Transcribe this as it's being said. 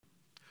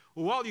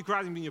Well, while you're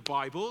grabbing your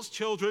Bibles,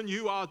 children,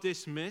 you are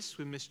dismissed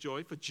with Miss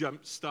Joy for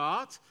Jump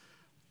Start.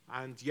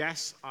 And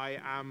yes, I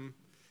am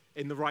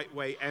in the right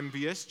way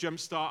envious.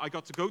 Jump Start, I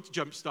got to go to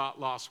Jump Start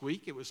last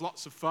week. It was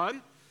lots of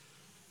fun.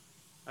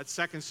 At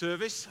second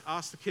service,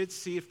 asked the kids,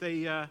 see if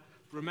they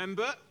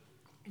remember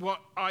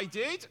what I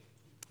did,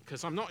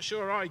 because I'm not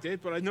sure I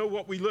did, but I know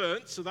what we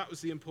learned, so that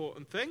was the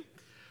important thing.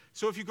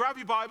 So if you grab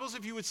your Bibles,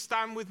 if you would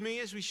stand with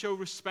me as we show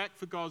respect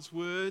for God's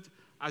word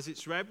as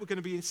it's read. We're going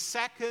to be in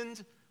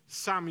 2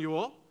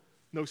 Samuel.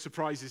 No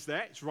surprises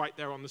there. It's right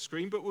there on the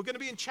screen. But we're going to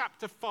be in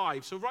chapter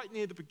 5. So right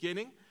near the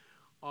beginning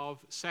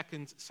of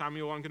 2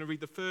 Samuel, I'm going to read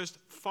the first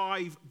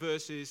 5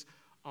 verses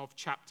of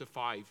chapter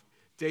 5.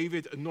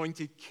 David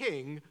anointed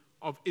king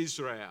of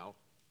Israel.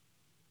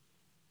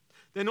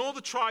 Then all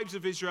the tribes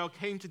of Israel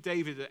came to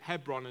David at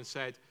Hebron and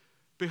said,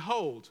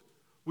 "Behold,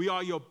 we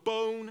are your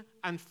bone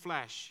and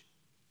flesh.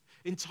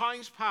 In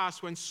times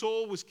past, when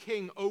Saul was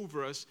king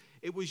over us,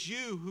 it was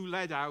you who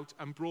led out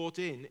and brought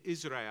in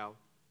Israel.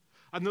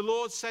 And the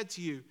Lord said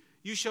to you,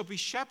 you shall be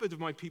shepherd of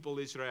my people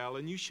Israel,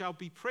 and you shall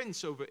be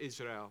prince over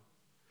Israel."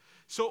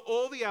 So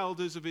all the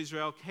elders of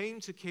Israel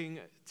came to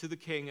the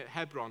king at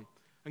Hebron,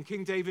 and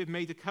King David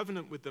made a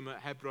covenant with them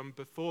at Hebron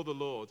before the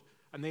Lord,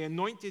 and they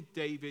anointed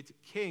David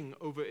king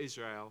over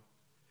Israel.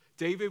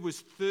 David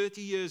was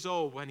 30 years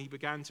old when he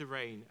began to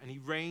reign, and he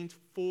reigned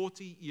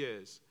 40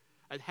 years.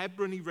 At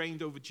Hebron he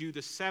reigned over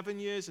Judah 7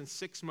 years and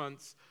 6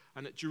 months,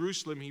 and at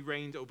Jerusalem he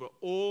reigned over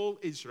all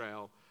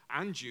Israel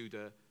and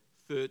Judah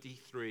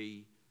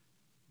 33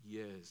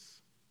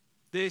 years.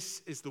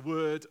 This is the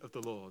word of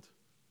the Lord.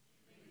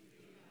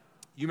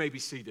 You may be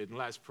seated, and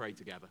let us pray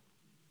together.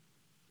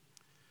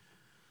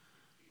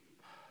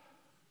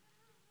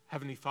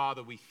 Heavenly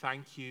Father, we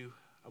thank you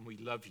and we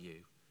love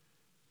you,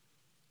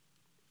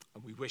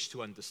 and we wish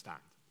to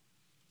understand.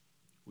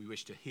 We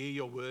wish to hear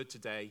your word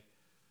today,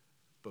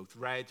 both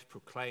read,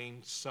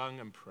 proclaimed, sung,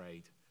 and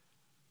prayed,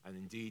 and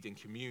indeed in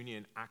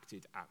communion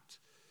acted out,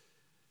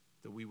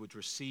 that we would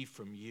receive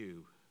from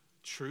you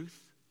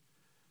truth,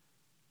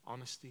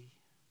 honesty,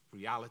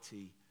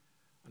 reality,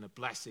 and a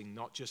blessing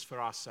not just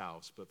for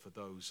ourselves, but for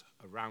those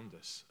around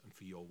us and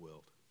for your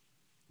world.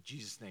 In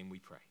Jesus' name we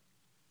pray.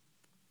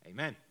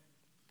 Amen.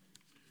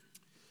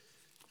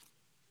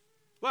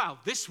 Well,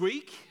 this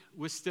week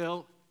we're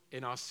still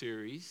in our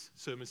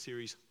sermon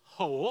series,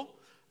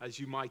 Whole, as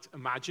you might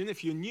imagine.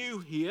 If you're new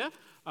here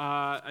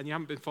and you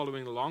haven't been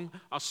following along,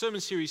 our sermon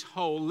series,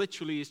 Whole,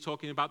 literally is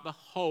talking about the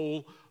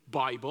whole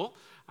Bible.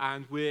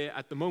 And we're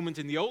at the moment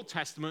in the Old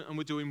Testament, and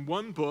we're doing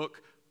one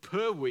book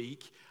per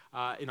week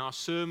in our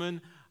sermon,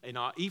 in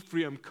our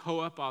Ephraim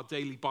Co-op, our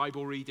daily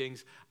Bible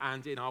readings,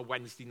 and in our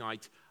Wednesday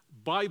night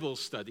Bible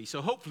study.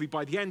 So hopefully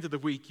by the end of the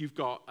week, you've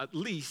got at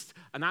least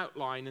an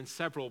outline and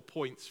several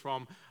points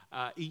from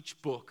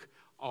each book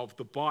of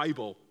the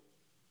Bible.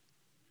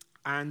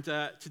 And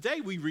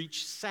today we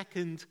reach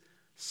 2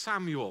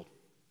 Samuel,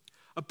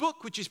 a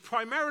book which is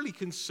primarily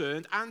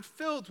concerned and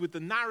filled with the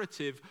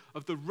narrative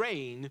of the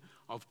reign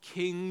of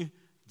King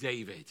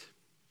David.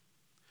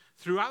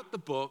 Throughout the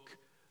book,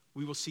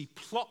 we will see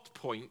plot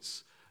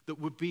points that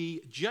would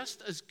be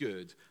just as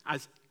good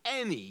as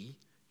any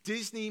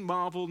Disney,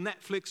 Marvel,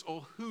 Netflix,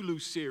 or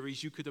Hulu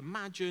series you could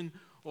imagine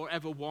or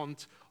ever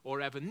want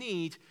or ever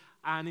need.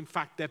 And in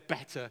fact, they're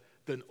better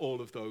than all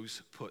of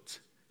those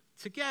put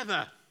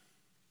together.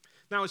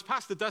 Now, as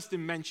Pastor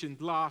Dustin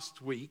mentioned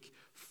last week,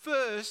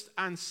 1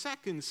 and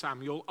 2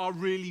 Samuel are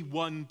really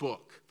one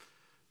book,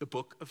 the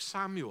book of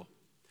Samuel.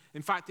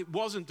 In fact, it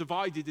wasn't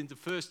divided into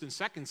 1 and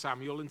 2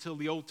 Samuel until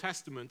the Old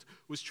Testament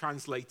was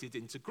translated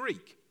into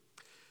Greek.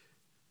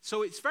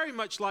 So it's very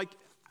much like,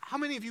 how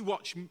many of you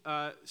watch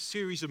a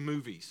series of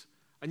movies?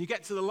 And you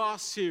get to the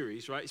last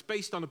series, right? It's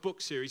based on a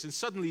book series, and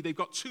suddenly they've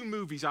got 2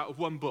 movies out of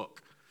one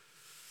book.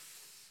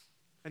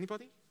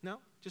 Anybody? No?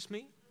 Just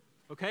me?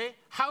 Okay.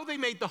 How they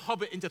made The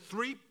Hobbit into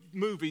 3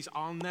 movies,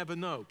 I'll never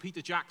know.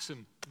 Peter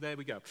Jackson, there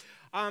we go.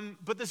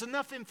 But there's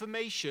enough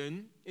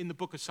information in the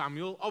book of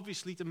Samuel,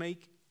 obviously, to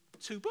make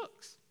 2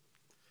 books.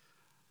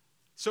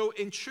 So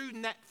in true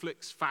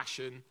Netflix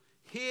fashion,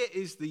 here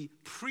is the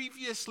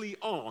previously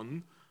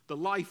on the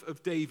life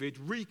of David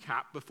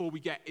recap before we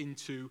get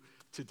into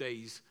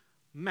today's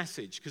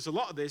message, because a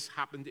lot of this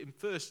happened in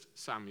 1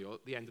 Samuel,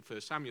 at the end of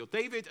 1 Samuel.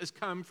 David has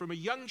come from a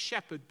young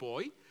shepherd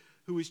boy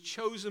who was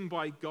chosen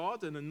by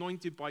God and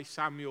anointed by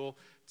Samuel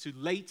to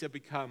later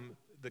become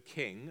the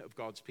king of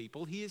God's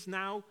people. He is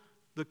now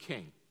the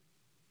king.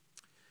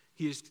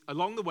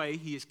 Along the way,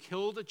 he has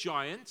killed a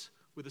giant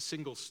with a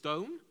single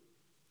stone,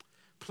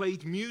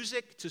 played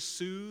music to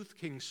soothe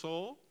King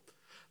Saul,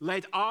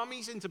 led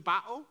armies into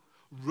battle,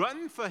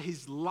 run for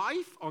his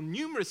life on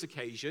numerous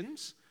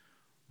occasions,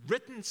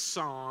 written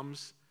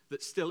psalms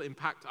that still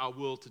impact our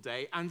world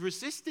today, and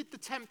resisted the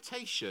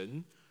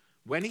temptation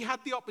when he had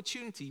the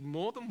opportunity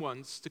more than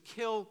once to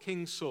kill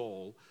King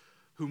Saul,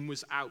 whom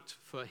was out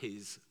for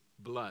his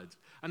blood.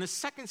 And as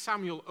 2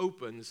 Samuel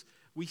opens,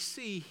 we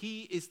see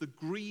he is the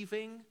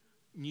grieving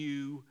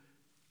new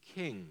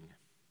king.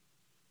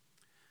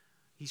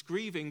 He's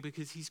grieving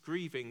because he's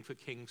grieving for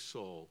King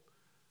Saul.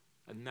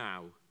 and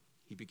now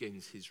he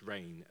begins his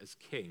reign as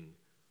king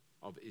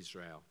of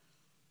Israel.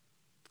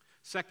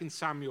 2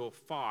 Samuel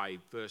 5,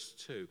 verse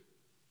 2.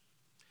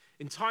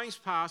 In times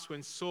past,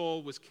 when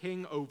Saul was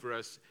king over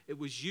us, it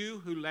was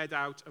you who led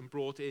out and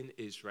brought in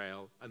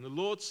Israel. And the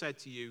Lord said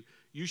to you,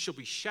 you shall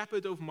be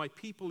shepherd over my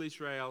people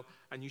Israel,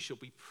 and you shall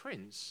be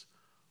prince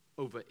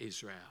over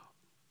Israel.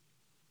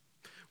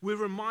 We're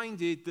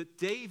reminded that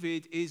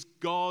David is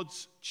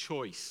God's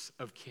choice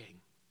of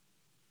king.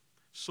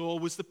 Saul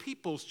was the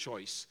people's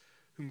choice,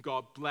 whom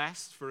God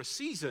blessed for a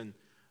season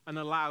and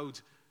allowed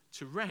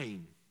to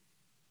reign.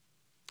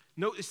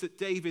 Notice that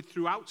David,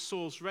 throughout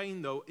Saul's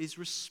reign, though, is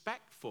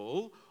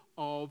respectful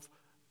of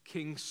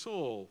King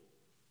Saul,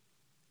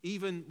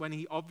 even when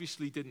he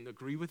obviously didn't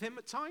agree with him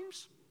at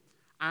times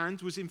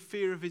and was in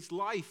fear of his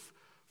life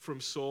from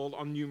Saul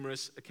on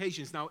numerous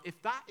occasions. Now, if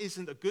that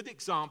isn't a good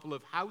example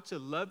of how to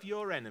love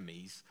your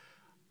enemies,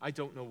 I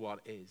don't know what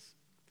is.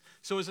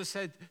 So as I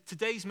said,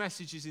 today's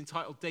message is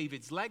entitled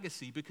David's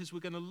Legacy, because we're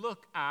going to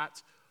look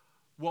at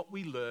what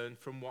we learn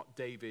from what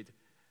David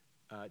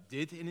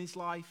did in his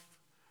life,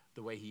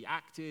 the way he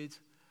acted,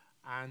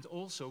 and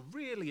also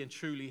really and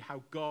truly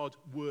how God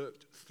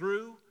worked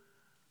through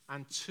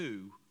and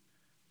to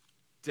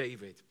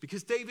David.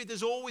 Because David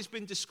has always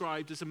been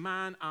described as a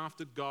man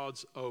after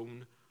God's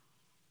own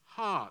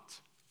heart.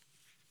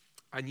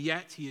 And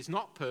yet he is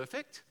not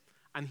perfect,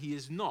 and he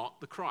is not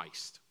the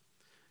Christ.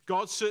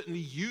 God certainly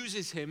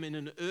uses him in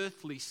an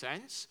earthly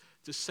sense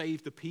to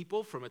save the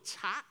people from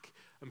attack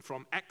and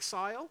from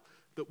exile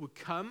that would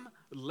come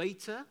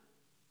later.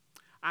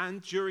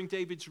 And during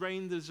David's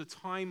reign, there's a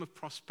time of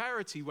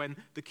prosperity when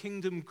the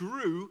kingdom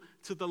grew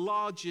to the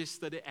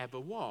largest that it ever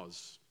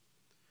was.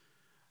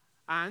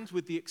 And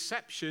with the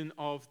exception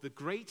of the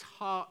great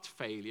heart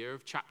failure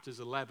of chapters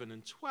 11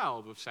 and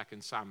 12 of 2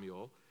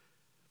 Samuel,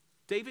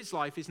 David's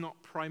life is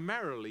not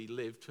primarily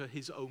lived for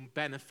his own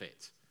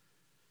benefit,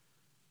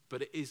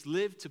 but it is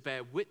lived to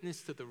bear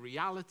witness to the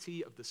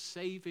reality of the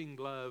saving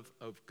love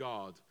of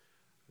God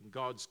and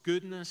God's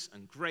goodness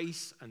and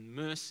grace and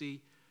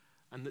mercy,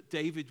 and that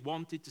David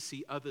wanted to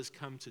see others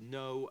come to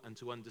know and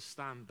to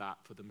understand that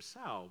for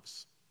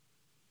themselves.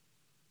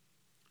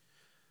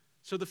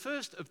 So the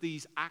first of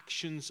these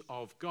actions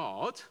of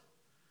God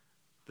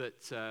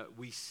that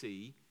we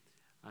see,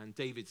 and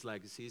David's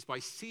legacy, is by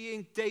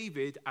seeing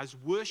David as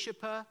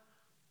worshiper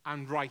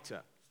and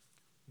writer.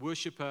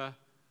 Worshiper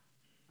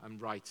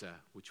and writer,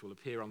 which will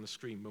appear on the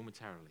screen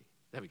momentarily.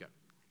 There we go.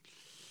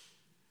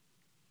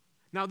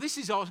 Now, this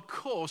is, of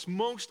course,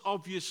 most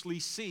obviously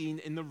seen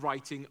in the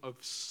writing of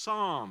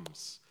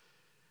Psalms.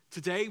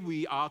 Today,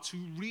 we are to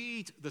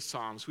read the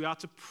Psalms. We are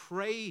to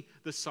pray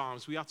the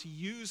Psalms. We are to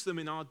use them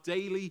in our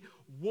daily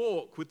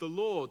walk with the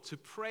Lord, to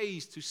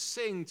praise, to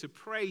sing, to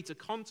pray, to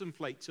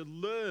contemplate, to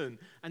learn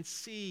and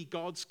see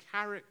God's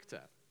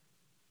character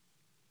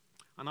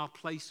and our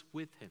place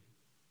with him.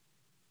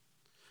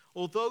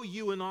 Although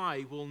you and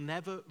I will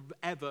never,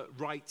 ever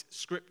write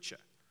Scripture,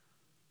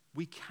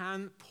 we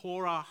can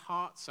pour our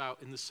hearts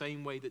out in the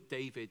same way that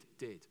David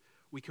did.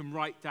 We can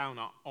write down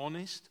our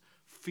honest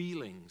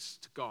feelings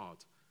to God.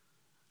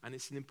 And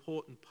it's an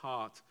important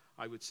part,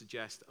 I would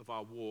suggest, of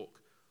our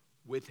walk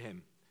with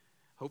him.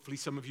 Hopefully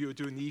some of you are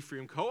doing the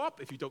Ephraim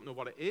Co-op. If you don't know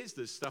what it is,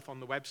 there's stuff on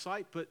the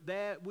website. But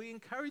there, we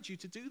encourage you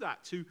to do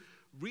that, to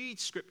read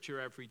Scripture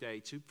every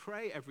day, to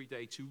pray every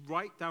day, to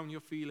write down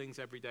your feelings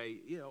every day.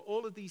 You know,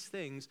 all of these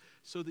things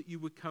so that you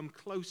would come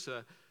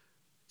closer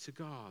to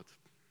God.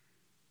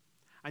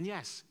 And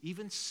yes,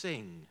 even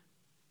sing.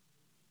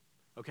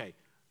 Okay,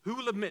 who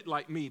will admit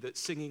like me that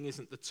singing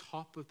isn't the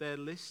top of their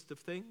list of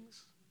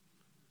things?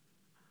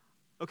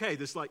 Okay,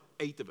 there's like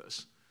 8 of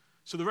us.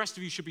 So the rest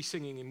of you should be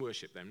singing in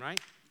worship then, right?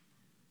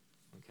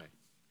 Okay.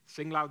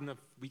 Sing loud enough,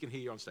 we can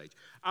hear you on stage.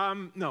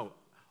 No,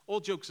 all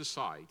jokes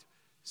aside,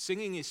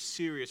 singing is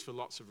serious for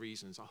lots of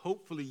reasons.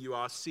 Hopefully you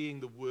are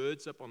seeing the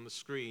words up on the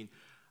screen,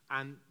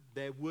 and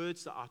they're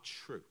words that are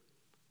true.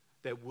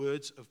 They're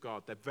words of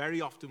God. They're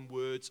very often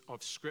words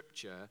of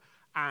Scripture,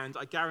 and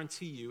I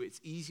guarantee you it's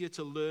easier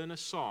to learn a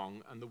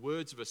song and the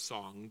words of a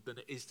song than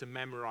it is to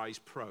memorize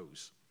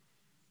prose.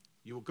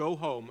 You will go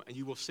home and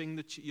you will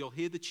sing you'll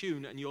hear the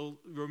tune and you'll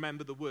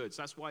remember the words.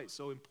 That's why it's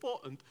so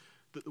important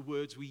that the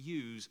words we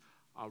use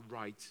are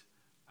right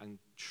and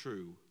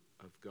true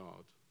of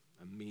God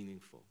and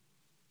meaningful.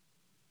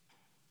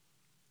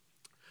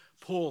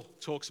 Paul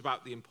talks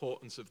about the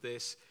importance of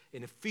this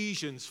in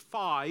Ephesians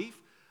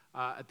 5,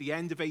 at the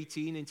end of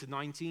 18 into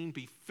 19.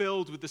 Be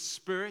filled with the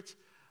Spirit,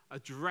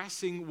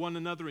 addressing one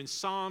another in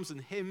psalms and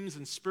hymns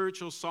and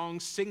spiritual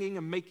songs, singing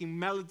and making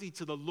melody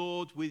to the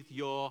Lord with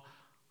your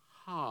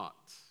heart.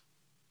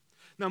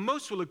 Now,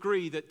 most will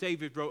agree that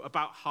David wrote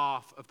about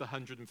half of the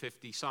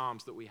 150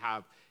 psalms that we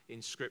have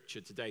in Scripture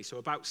today, so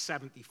about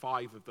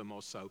 75 of them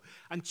or so.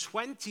 And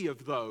 20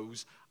 of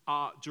those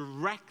are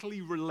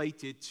directly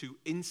related to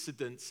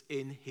incidents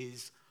in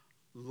his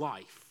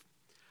life.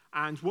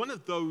 And one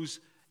of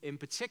those in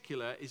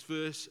particular is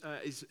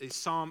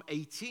Psalm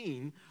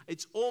 18.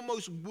 It's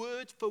almost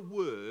word for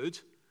word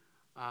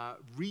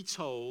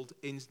retold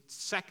in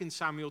 2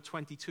 Samuel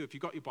 22. If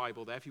you've got your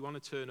Bible there, if you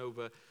want to turn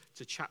over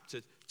to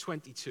chapter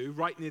 22,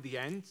 right near the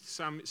end.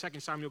 2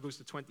 Samuel goes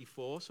to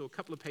 24, so a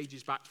couple of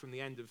pages back from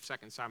the end of 2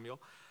 Samuel.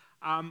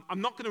 I'm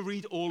not going to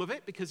read all of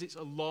it because it's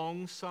a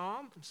long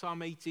psalm,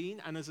 Psalm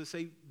 18, and as I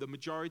say, the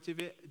majority of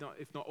it,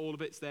 if not all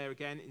of it's there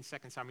again in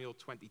 2 Samuel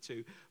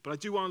 22. But I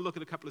do want to look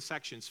at a couple of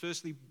sections.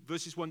 Firstly,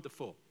 verses 1 to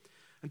 4.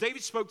 And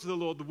David spoke to the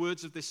Lord the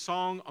words of this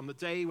song on the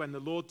day when the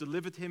Lord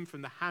delivered him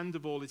from the hand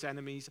of all his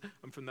enemies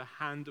and from the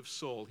hand of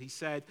Saul. He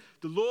said,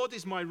 "The Lord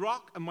is my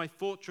rock and my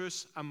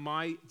fortress and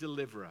my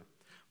deliverer.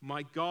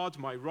 My God,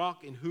 my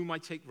rock, in whom I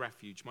take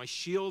refuge, my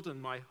shield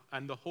and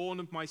the horn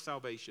of my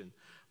salvation,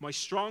 my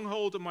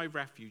stronghold and my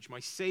refuge, my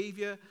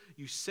Savior,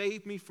 you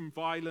saved me from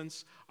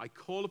violence. I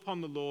call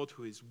upon the Lord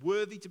who is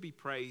worthy to be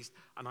praised,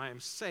 and I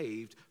am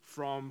saved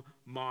from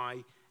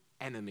my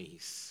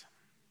enemies."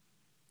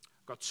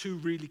 I've got two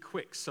really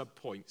quick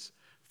subpoints.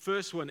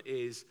 First one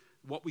is,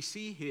 what we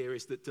see here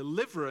is that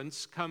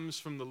deliverance comes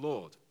from the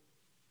Lord.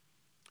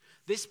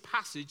 This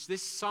passage,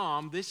 this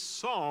psalm, this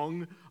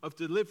song of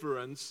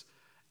deliverance,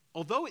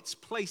 although it's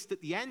placed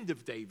at the end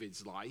of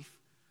David's life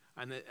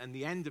and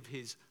the end of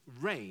his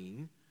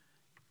reign,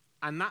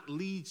 and that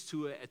leads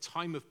to a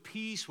time of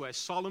peace where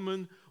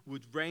Solomon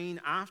would reign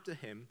after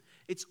him,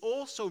 it's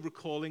also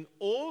recalling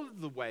all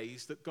of the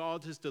ways that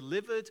God has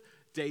delivered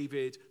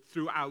David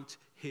throughout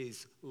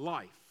his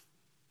life.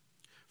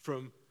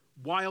 From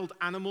wild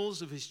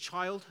animals of his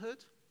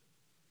childhood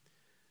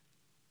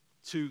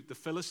to the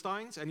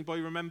Philistines.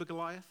 Anybody remember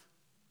Goliath?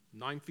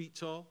 9 feet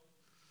tall.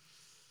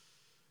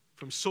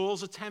 From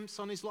Saul's attempts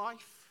on his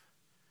life,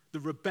 the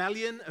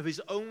rebellion of his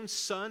own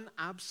son,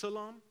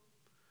 Absalom,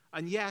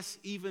 and yes,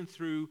 even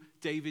through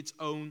David's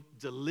own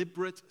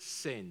deliberate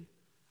sin.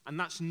 And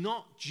that's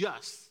not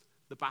just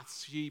the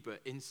Bathsheba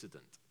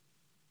incident.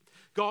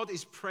 God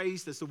is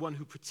praised as the one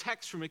who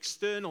protects from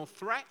external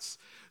threats,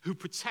 who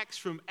protects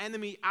from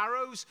enemy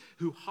arrows,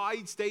 who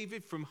hides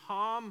David from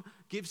harm,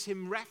 gives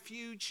him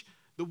refuge,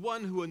 the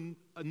one who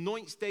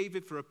anoints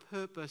David for a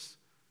purpose.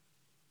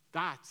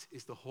 That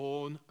is the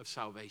horn of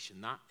salvation.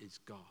 That is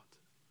God.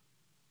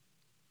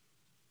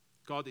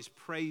 God is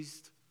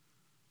praised,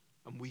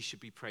 and we should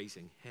be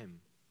praising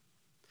him.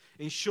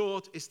 In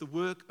short, it's the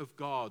work of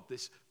God,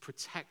 this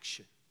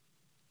protection,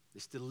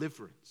 this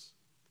deliverance.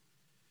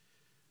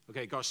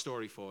 Okay, got a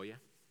story for you.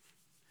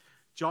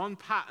 John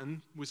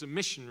Paton was a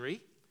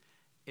missionary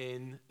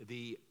in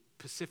the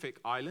Pacific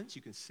Islands.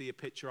 You can see a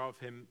picture of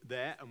him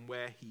there and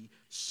where he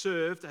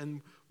served.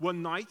 And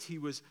one night he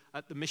was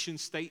at the mission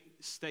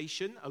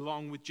station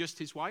along with just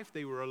his wife.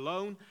 They were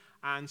alone,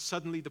 and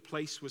suddenly the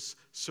place was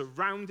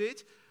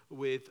surrounded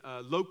with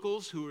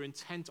locals who were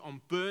intent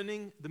on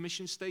burning the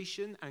mission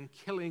station and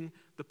killing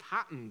the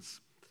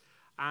Patons.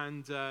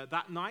 And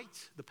that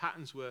night, the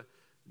Patons were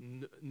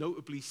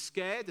notably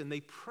scared, and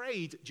they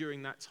prayed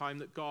during that time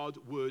that God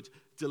would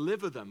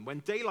deliver them. When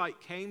daylight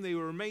came, they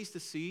were amazed to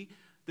see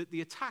that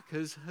the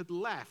attackers had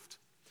left.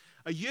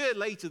 A year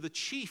later, the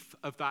chief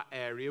of that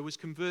area was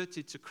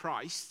converted to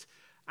Christ,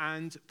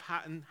 and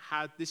Paton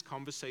had this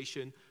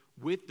conversation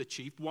with the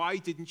chief. "Why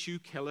didn't you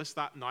kill us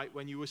that night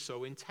when you were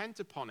so intent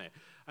upon it?"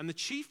 And the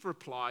chief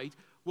replied,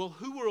 "Well,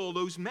 who were all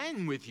those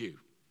men with you?"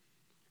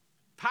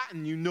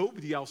 Paton knew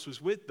nobody else was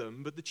with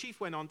them, but the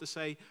chief went on to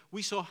say,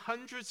 "We saw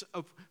hundreds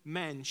of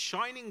men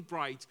shining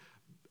bright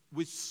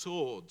with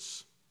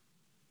swords."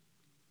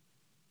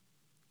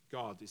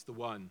 God is the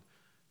one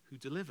who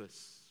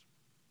delivers.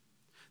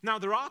 Now,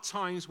 there are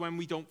times when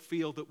we don't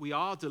feel that we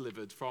are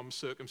delivered from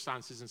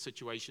circumstances and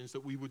situations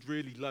that we would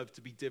really love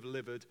to be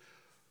delivered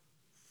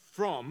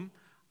from.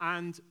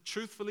 And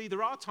truthfully,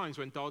 there are times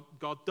when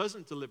God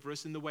doesn't deliver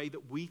us in the way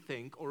that we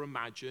think or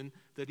imagine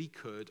that he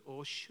could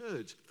or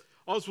should.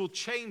 Oswald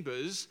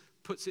Chambers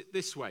puts it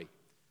this way: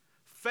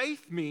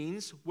 "Faith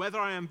means whether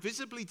I am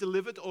visibly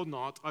delivered or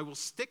not, I will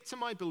stick to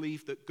my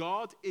belief that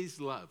God is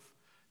love.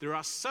 There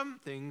are some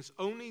things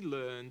only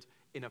learned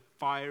in a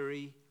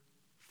fiery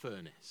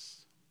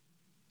furnace."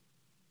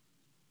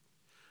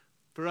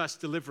 For us,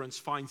 deliverance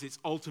finds its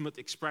ultimate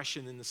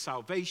expression in the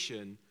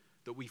salvation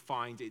that we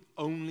find in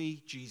only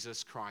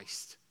Jesus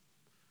Christ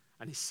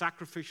and his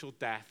sacrificial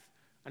death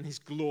and his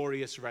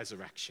glorious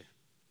resurrection.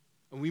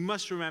 And we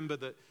must remember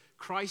that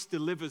Christ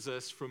delivers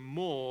us from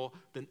more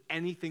than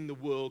anything the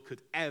world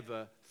could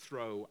ever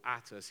throw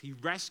at us. He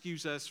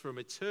rescues us from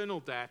eternal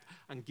death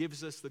and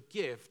gives us the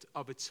gift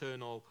of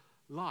eternal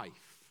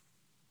life.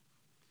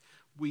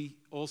 We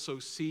also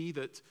see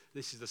that,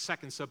 this is the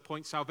second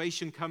subpoint,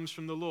 salvation comes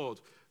from the Lord.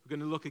 We're going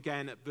to look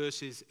again at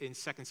verses in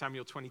 2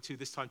 Samuel 22,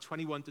 this time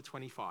 21 to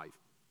 25.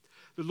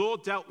 "The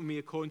Lord dealt with me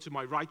according to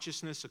my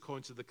righteousness,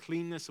 according to the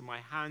cleanness of my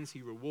hands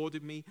he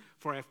rewarded me,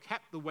 for I have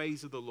kept the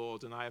ways of the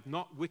Lord, and I have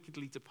not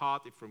wickedly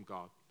departed from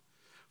God.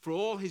 For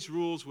all his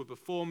rules were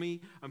before me,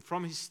 and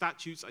from his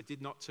statutes I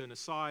did not turn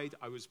aside.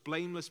 I was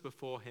blameless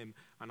before him,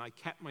 and I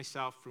kept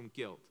myself from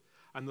guilt.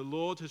 And the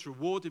Lord has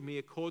rewarded me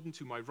according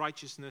to my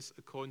righteousness,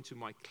 according to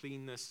my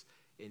cleanness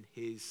in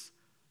his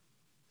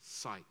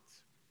sight."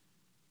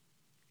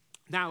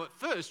 Now, at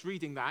first,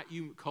 reading that,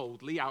 you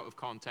coldly, out of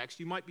context,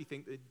 you might be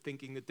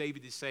thinking that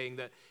David is saying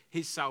that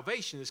his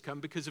salvation has come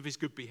because of his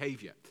good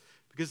behavior,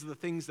 because of the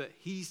things that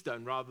he's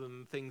done rather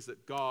than the things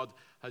that God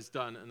has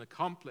done and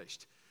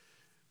accomplished.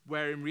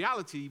 Where in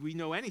reality, we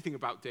know anything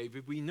about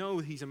David, we know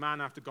he's a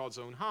man after God's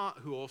own heart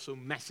who also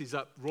messes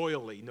up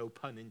royally, no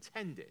pun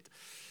intended.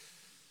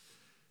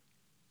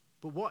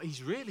 But what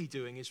he's really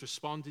doing is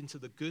responding to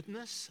the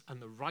goodness and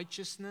the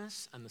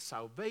righteousness and the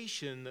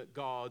salvation that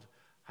God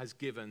has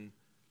given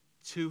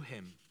to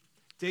him.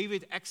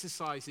 David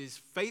exercises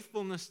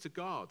faithfulness to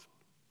God.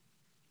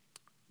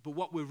 But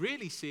what we're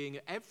really seeing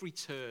at every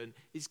turn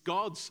is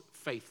God's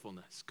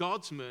faithfulness,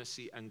 God's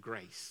mercy and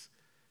grace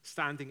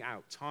standing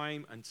out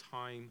time and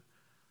time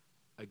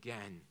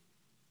again.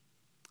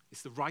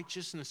 It's the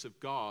righteousness of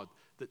God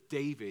that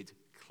David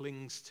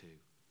clings to.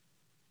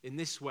 In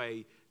this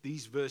way,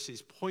 these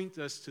verses point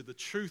us to the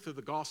truth of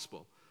the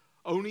gospel.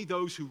 Only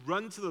those who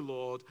run to the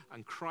Lord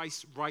and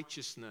Christ's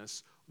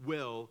righteousness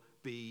will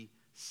be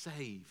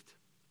saved.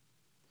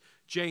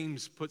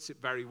 James puts it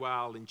very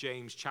well in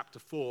James chapter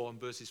 4 and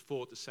verses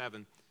 4 to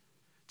 7.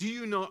 Do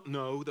you not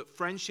know that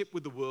friendship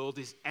with the world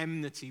is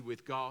enmity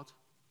with God?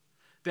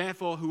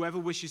 Therefore, whoever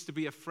wishes to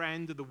be a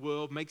friend of the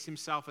world makes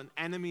himself an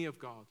enemy of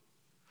God.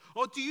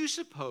 Or do you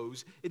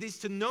suppose it is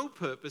to no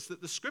purpose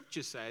that the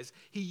scripture says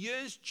he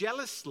yearns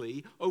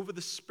jealously over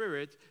the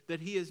Spirit that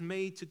he has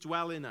made to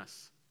dwell in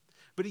us?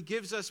 But he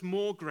gives us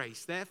more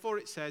grace. Therefore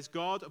it says,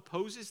 God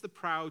opposes the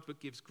proud but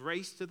gives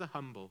grace to the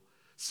humble.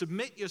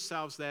 Submit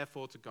yourselves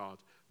therefore to God.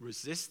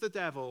 Resist the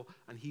devil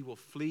and he will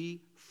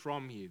flee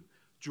from you.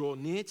 Draw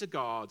near to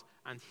God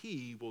and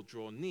he will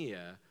draw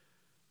near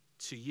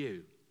to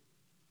you.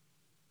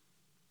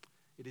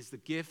 It is the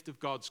gift of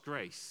God's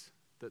grace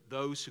that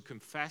those who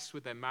confess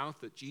with their mouth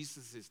that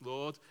Jesus is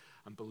Lord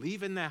and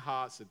believe in their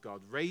hearts that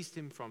God raised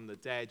him from the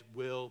dead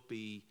will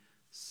be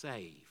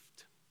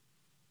saved.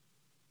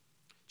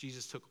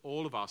 Jesus took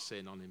all of our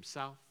sin on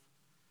himself,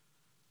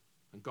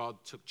 and God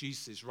took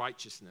Jesus'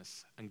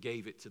 righteousness and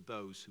gave it to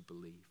those who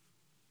believe.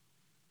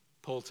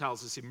 Paul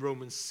tells us in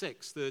Romans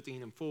 6,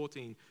 13 and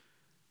 14,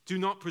 do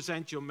not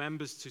present your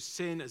members to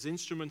sin as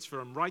instruments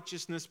for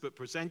unrighteousness, but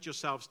present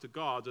yourselves to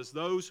God as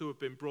those who have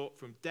been brought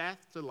from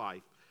death to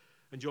life,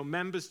 and your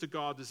members to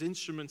God as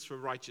instruments for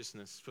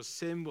righteousness. For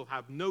sin will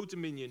have no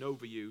dominion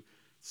over you,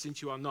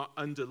 since you are not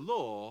under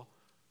law,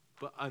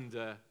 but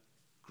under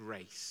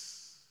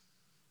grace.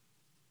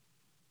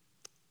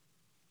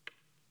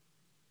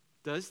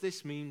 Does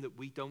this mean that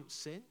we don't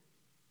sin?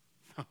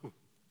 No,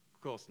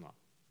 of course not.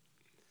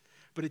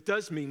 But it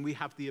does mean we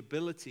have the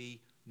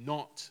ability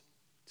not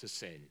to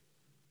sin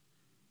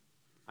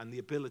and the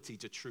ability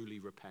to truly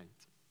repent.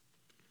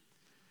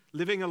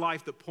 Living a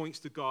life that points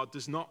to God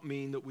does not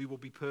mean that we will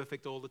be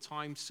perfect all the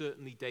time.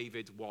 Certainly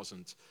David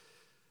wasn't.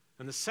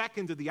 And the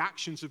second of the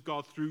actions of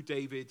God through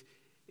David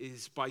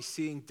is by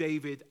seeing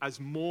David as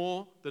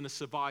more than a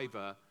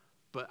survivor,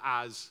 but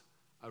as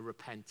a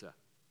repenter.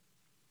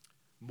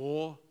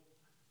 More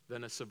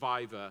than a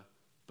survivor,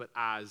 but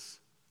as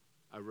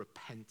a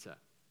repenter.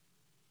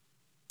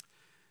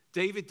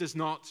 David does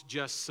not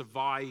just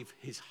survive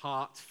his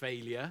heart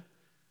failure,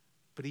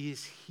 but he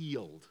is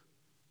healed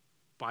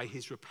by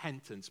his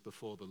repentance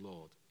before the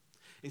Lord.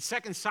 In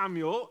 2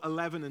 Samuel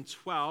 11 and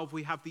 12,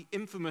 we have the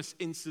infamous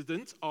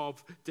incident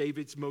of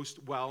David's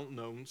most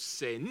well-known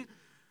sin,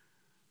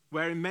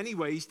 where in many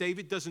ways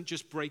David doesn't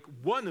just break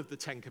one of the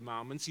 10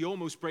 commandments, he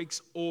almost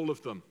breaks all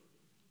of them.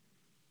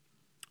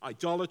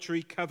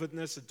 Idolatry,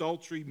 covetousness,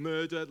 adultery,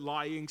 murder,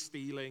 lying,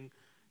 stealing,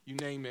 you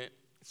name it,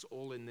 it's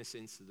all in this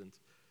incident.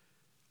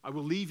 I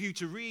will leave you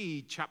to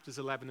read chapters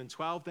 11 and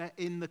 12. They're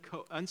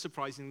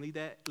unsurprisingly,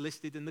 they're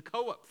listed in the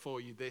co-op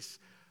for you this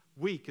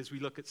week as we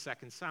look at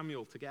 2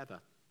 Samuel together.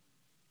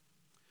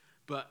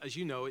 But as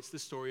you know, it's the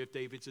story of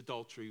David's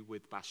adultery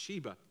with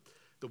Bathsheba,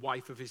 the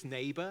wife of his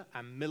neighbor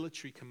and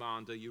military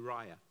commander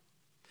Uriah.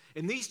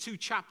 In these 2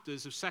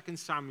 chapters of 2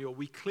 Samuel,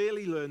 we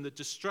clearly learn the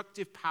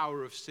destructive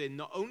power of sin,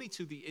 not only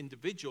to the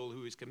individual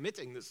who is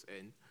committing the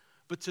sin,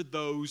 but to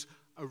those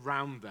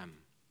around them,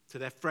 to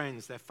their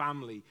friends, their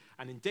family,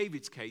 and in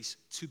David's case,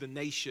 to the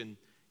nation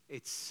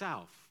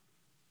itself.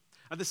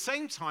 At the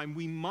same time,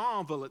 we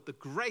marvel at the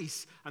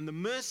grace and the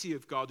mercy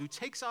of God who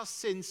takes our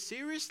sin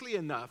seriously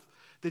enough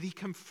that he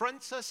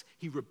confronts us,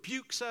 he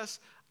rebukes us,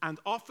 and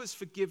offers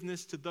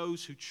forgiveness to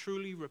those who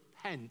truly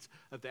repent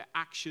of their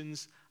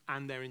actions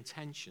and their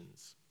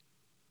intentions.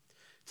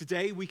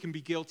 Today, we can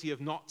be guilty of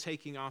not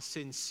taking our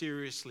sin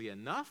seriously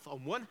enough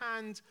on one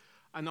hand,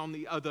 and on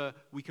the other,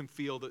 we can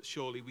feel that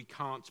surely we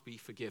can't be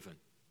forgiven.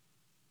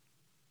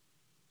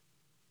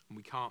 And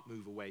we can't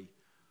move away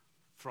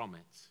from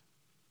it.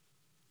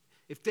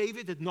 If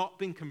David had not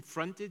been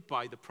confronted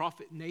by the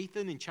prophet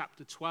Nathan in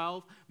chapter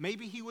 12,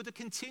 maybe he would have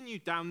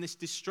continued down this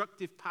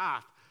destructive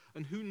path,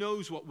 and who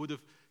knows what would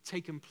have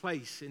taken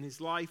place in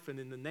his life and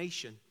in the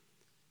nation.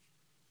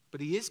 But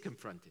he is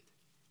confronted.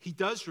 He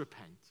does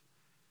repent.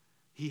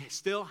 He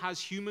still has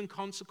human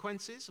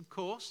consequences, of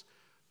course,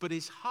 but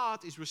his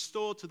heart is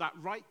restored to that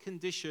right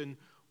condition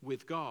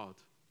with God.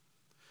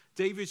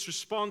 David's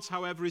response,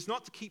 however, is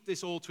not to keep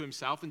this all to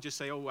himself and just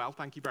say, oh, well,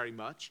 thank you very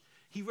much.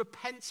 He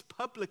repents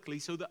publicly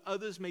so that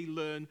others may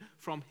learn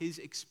from his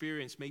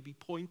experience, may be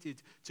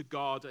pointed to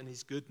God and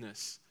his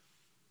goodness.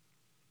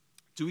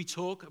 Do we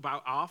talk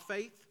about our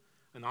faith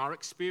and our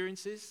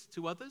experiences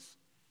to others?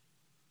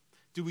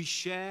 Do we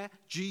share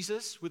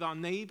Jesus with our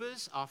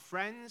neighbors, our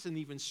friends, and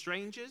even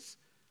strangers?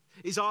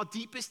 Is our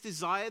deepest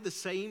desire the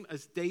same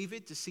as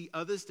David, to see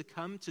others to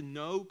come to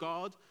know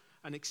God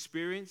and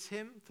experience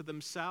him for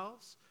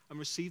themselves and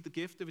receive the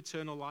gift of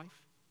eternal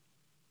life?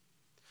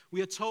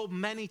 We are told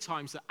many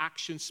times that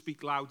actions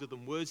speak louder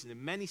than words, and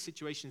in many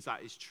situations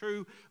that is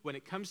true. When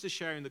it comes to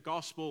sharing the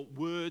gospel,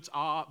 words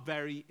are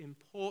very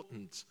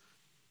important,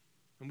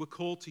 and we're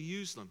called to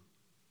use them.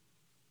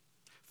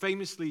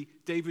 Famously,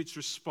 David's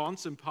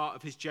response and part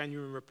of his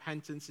genuine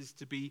repentance is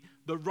to be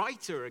the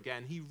writer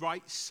again. He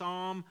writes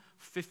Psalm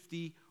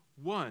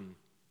 51.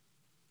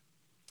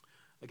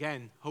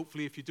 Again,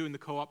 hopefully if you're doing the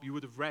co-op, you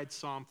would have read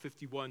Psalm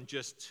 51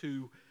 just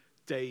 2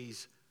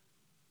 days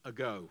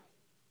ago.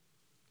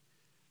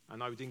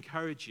 And I would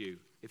encourage you,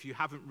 if you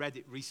haven't read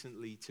it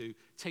recently, to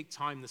take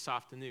time this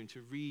afternoon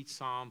to read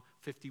Psalm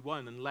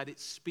 51 and let it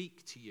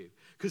speak to you,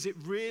 because it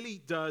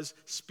really does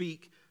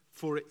speak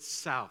for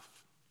itself.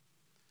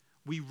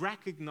 We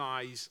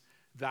recognize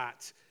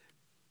that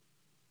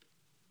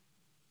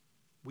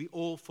we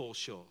all fall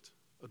short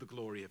of the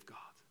glory of God.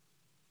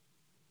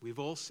 We've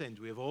all sinned.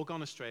 We have all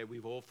gone astray.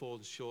 We've all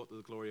fallen short of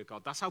the glory of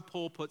God. That's how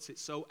Paul puts it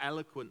so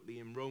eloquently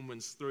in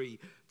Romans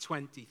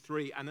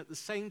 3:23. And at the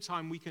same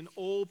time, we can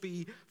all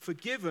be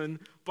forgiven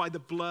by the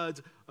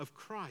blood of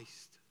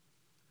Christ.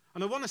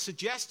 And I want to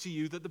suggest to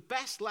you that the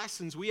best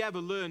lessons we ever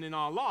learn in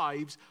our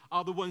lives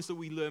are the ones that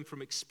we learn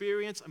from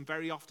experience, and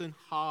very often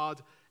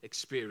hard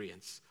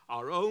experience,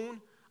 our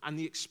own and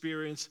the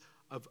experience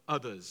of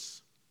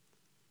others.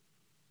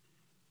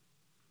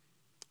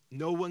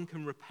 No one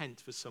can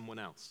repent for someone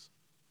else.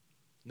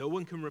 No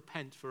one can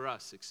repent for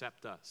us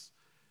except us.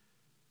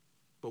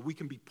 But we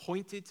can be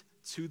pointed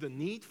to the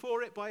need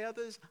for it by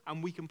others,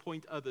 and we can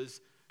point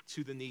others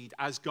to the need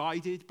as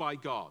guided by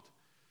God.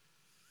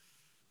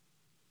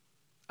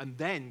 And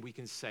then we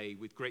can say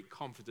with great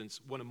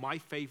confidence, one of my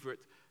favorite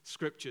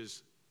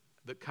scriptures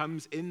that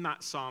comes in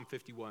that Psalm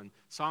 51,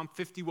 Psalm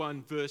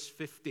 51 verse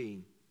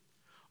 15.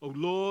 O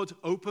Lord,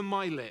 open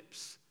my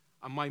lips,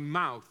 and my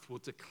mouth will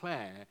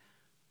declare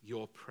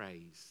your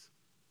praise.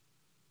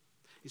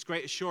 It's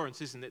great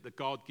assurance, isn't it, that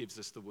God gives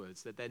us the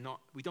words, that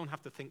we don't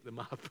have to think them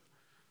up.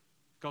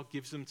 God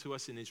gives them to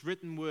us in his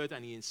written word,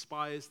 and he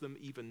inspires them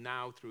even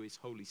now through his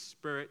Holy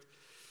Spirit.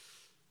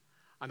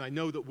 And I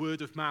know that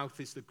word of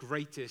mouth is the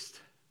greatest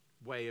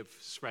way of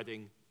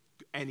spreading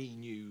any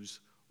news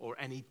or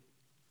any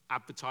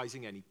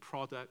advertising, any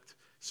product.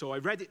 So I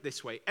read it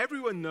this way.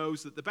 Everyone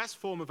knows that the best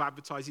form of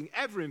advertising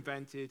ever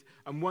invented,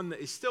 and one that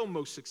is still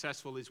most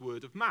successful, is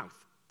word of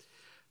mouth.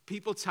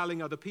 People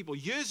telling other people.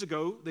 Years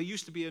ago, there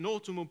used to be an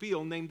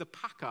automobile named the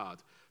Packard.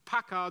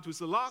 Packard was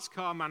the last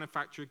car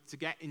manufacturer to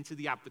get into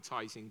the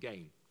advertising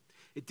game.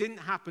 It didn't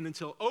happen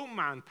until old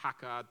man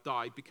Packard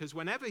died, because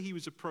whenever he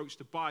was approached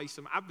to buy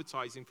some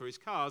advertising for his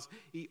cars,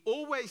 he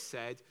always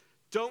said,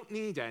 "Don't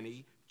need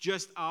any,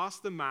 just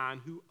ask the man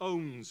who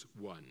owns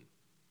one."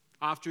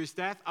 After his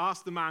death,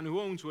 "Ask the man who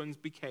owns one"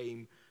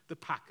 became the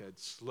Packard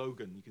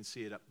slogan. You can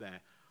see it up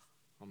there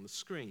on the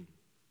screen.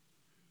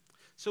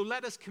 So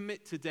let us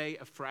commit today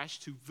afresh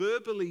to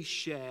verbally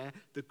share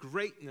the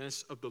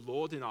greatness of the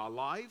Lord in our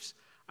lives,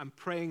 and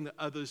praying that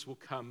others will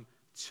come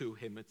to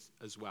him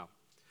as well.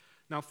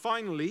 Now,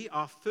 finally,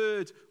 our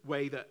third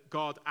way that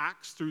God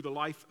acts through the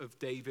life of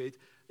David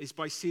is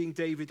by seeing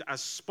David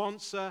as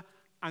sponsor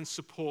and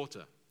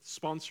supporter.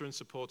 Sponsor and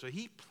supporter.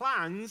 He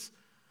plans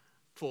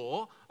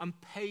for and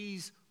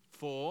pays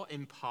for,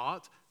 in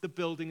part, the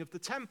building of the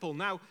temple.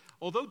 Now,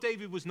 although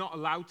David was not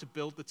allowed to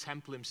build the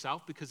temple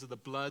himself because of the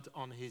blood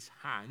on his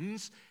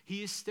hands,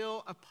 he is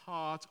still a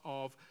part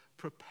of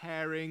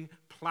preparing,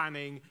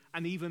 planning,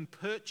 and even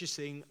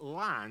purchasing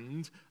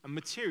land and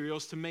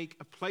materials to make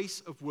a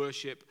place of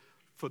worship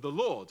for the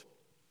Lord.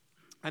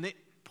 And it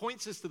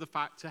points us to the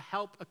fact to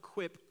help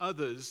equip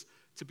others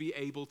to be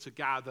able to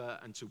gather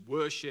and to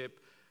worship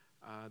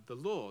the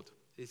Lord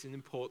is an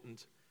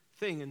important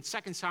thing. And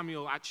 2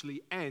 Samuel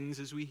actually ends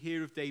as we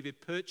hear of David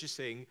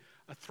purchasing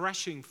a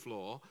threshing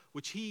floor,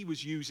 which he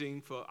was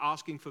using for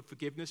asking for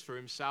forgiveness for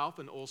himself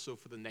and also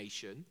for the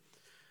nation.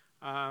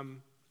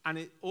 And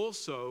it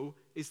also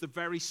is the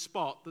very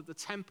spot that the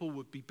temple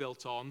would be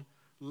built on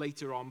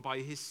later on by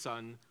his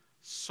son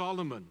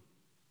Solomon.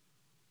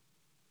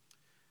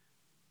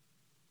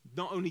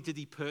 Not only did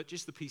he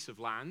purchase the piece of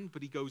land,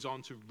 but he goes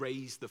on to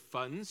raise the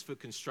funds for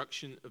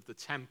construction of the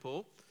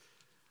temple.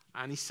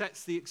 And he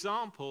sets the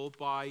example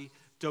by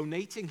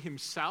donating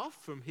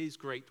himself from his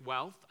great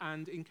wealth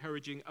and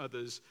encouraging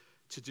others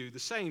to do the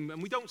same.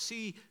 And we don't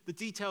see the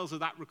details of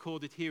that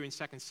recorded here in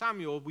 2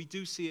 Samuel. We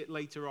do see it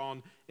later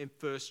on in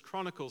 1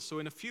 Chronicles. So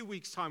in a few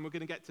weeks' time, we're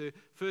going to get to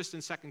 1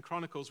 and 2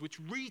 Chronicles, which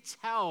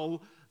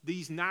retell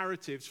these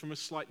narratives from a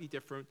slightly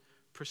different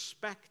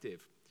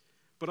perspective.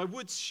 But I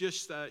would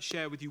just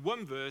share with you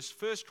one verse,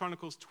 1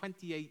 Chronicles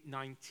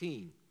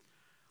 28:19.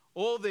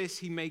 All this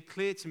he made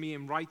clear to me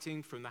in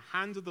writing from the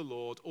hand of the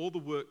Lord, all the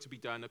work to be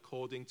done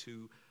according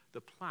to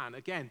the plan.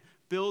 Again,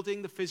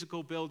 building the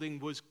physical building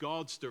was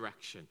God's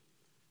direction.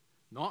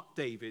 Not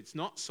David's,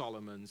 not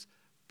Solomon's,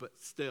 but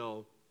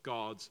still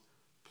God's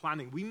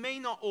planning. We may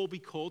not all be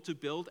called to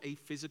build a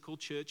physical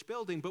church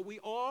building, but we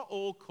are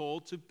all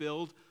called to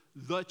build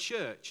the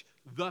church,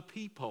 the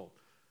people,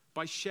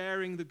 by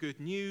sharing the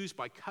good news,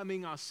 by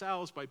coming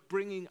ourselves, by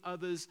bringing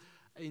others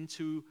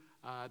into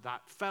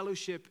that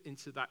fellowship,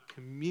 into that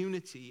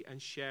community,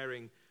 and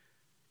sharing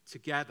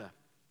together.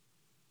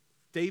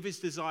 David's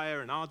desire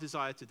and our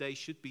desire today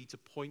should be to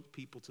point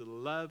people to the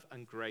love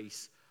and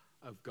grace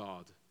of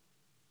God.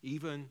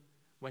 Even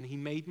when he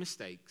made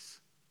mistakes,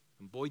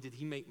 and boy did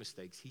he make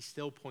mistakes, he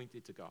still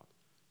pointed to God.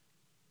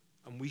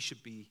 And we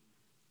should be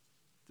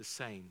the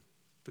same.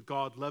 For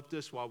God loved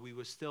us while we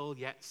were still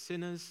yet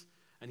sinners,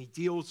 and he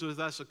deals with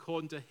us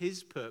according to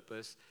his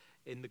purpose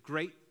and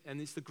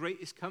it's the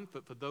greatest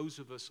comfort for those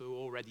of us who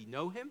already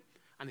know him,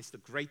 and it's the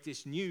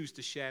greatest news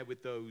to share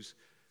with those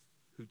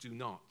who do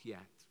not yet.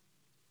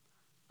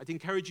 I'd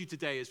encourage you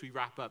today as we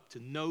wrap up to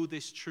know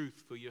this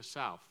truth for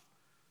yourself,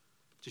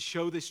 to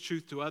show this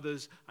truth to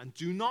others, and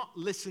do not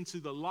listen to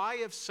the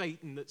lie of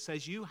Satan that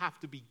says you have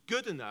to be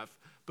good enough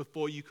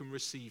before you can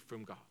receive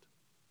from God.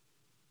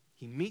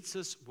 He meets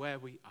us where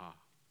we are.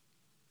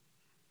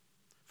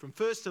 From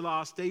first to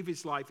last,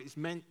 David's life is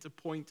meant to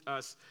point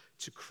us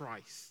to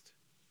Christ.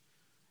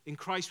 In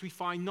Christ, we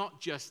find not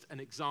just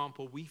an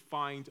example, we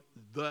find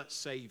the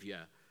Savior,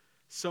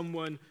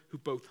 someone who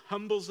both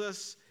humbles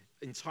us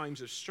in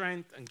times of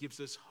strength and gives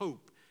us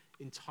hope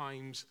in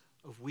times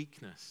of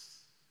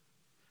weakness.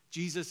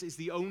 Jesus is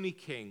the only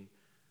King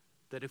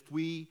that if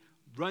we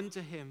run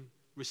to him,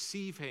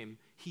 receive him,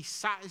 he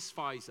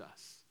satisfies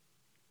us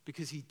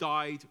because he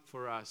died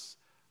for us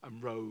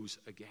and rose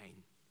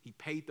again. He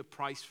paid the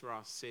price for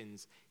our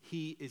sins.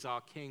 He is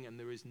our King, and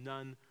there is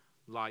none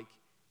like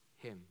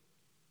him.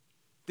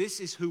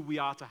 This is who we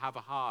are to have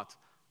a heart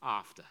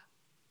after.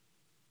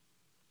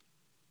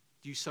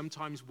 Do you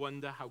sometimes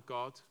wonder how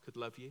God could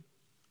love you?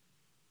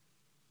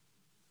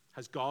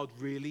 Has God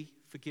really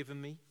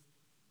forgiven me?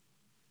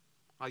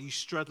 Are you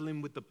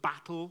struggling with the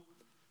battle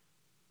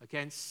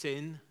against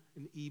sin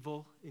and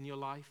evil in your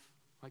life,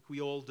 like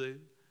we all do?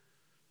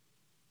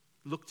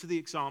 Look to the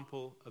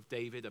example of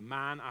David, a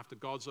man after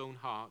God's own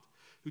heart,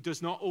 who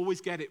does not always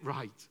get it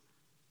right,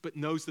 but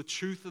knows the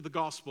truth of the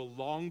gospel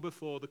long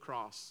before the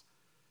cross.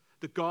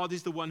 That God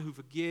is the one who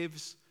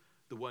forgives,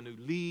 the one who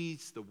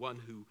leads, the one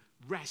who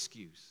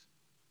rescues.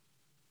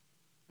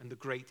 And the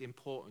great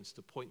importance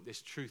to point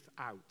this truth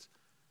out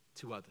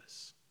to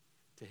others.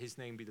 To his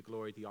name be the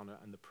glory, the honor,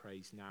 and the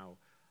praise now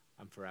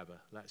and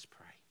forever. Let's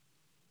pray.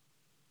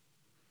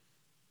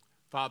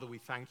 Father, we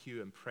thank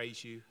you and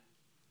praise you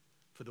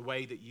for the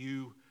way that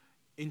you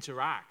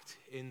interact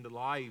in the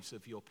lives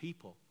of your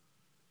people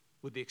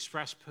with the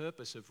express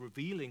purpose of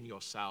revealing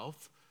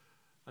yourself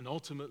and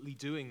ultimately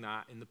doing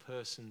that in the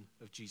person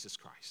of Jesus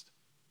Christ.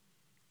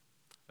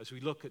 As we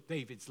look at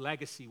David's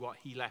legacy, what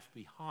he left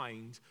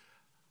behind,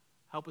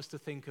 help us to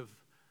think of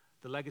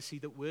the legacy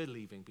that we're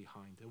leaving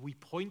behind. Are we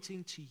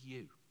pointing to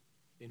you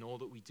in all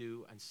that we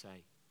do and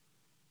say?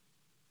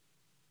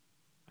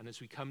 And as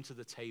we come to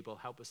the table,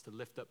 help us to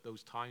lift up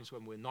those times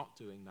when we're not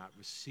doing that,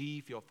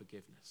 receive your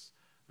forgiveness,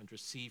 and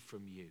receive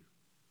from you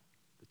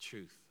the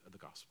truth of the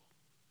gospel.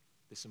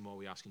 This and more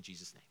we ask in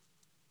Jesus' name.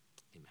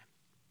 Amen.